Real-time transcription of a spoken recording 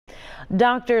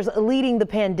Doctors leading the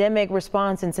pandemic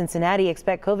response in Cincinnati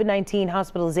expect COVID-19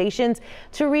 hospitalizations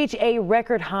to reach a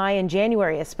record high in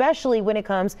January, especially when it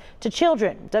comes to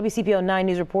children. WCPO 9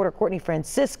 News reporter Courtney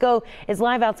Francisco is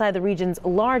live outside the region's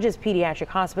largest pediatric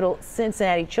hospital,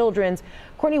 Cincinnati Children's.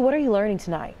 Courtney, what are you learning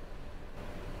tonight?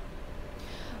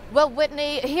 Well,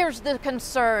 Whitney, here's the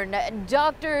concern.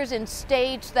 Doctors in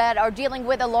states that are dealing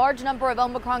with a large number of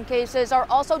Omicron cases are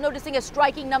also noticing a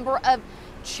striking number of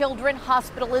children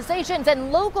hospitalizations,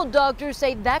 and local doctors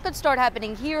say that could start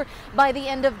happening here by the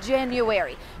end of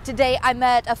January. Today, I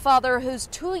met a father whose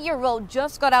 2-year-old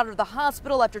just got out of the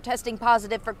hospital after testing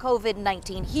positive for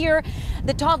COVID-19 here.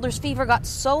 The toddler's fever got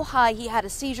so high he had a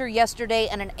seizure yesterday,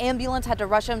 and an ambulance had to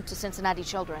rush him to Cincinnati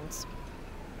Children's.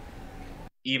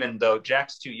 Even though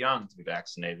Jack's too young to be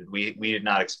vaccinated, we did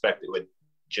not expect it would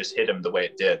just hit him the way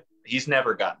it did. He's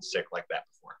never gotten sick like that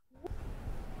before.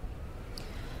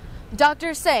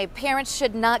 Doctors say parents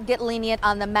should not get lenient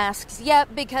on the masks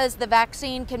yet because the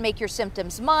vaccine can make your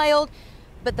symptoms mild.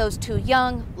 But those too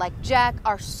young, like Jack,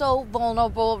 are so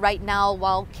vulnerable right now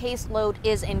while caseload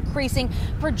is increasing.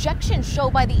 Projections show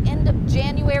by the end of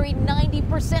January,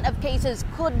 90% of cases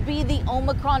could be the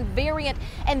Omicron variant,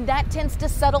 and that tends to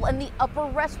settle in the upper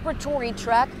respiratory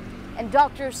tract. And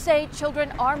doctors say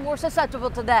children are more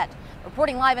susceptible to that.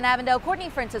 Reporting live in Avondale, Courtney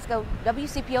Francisco,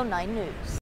 WCPO 9 News.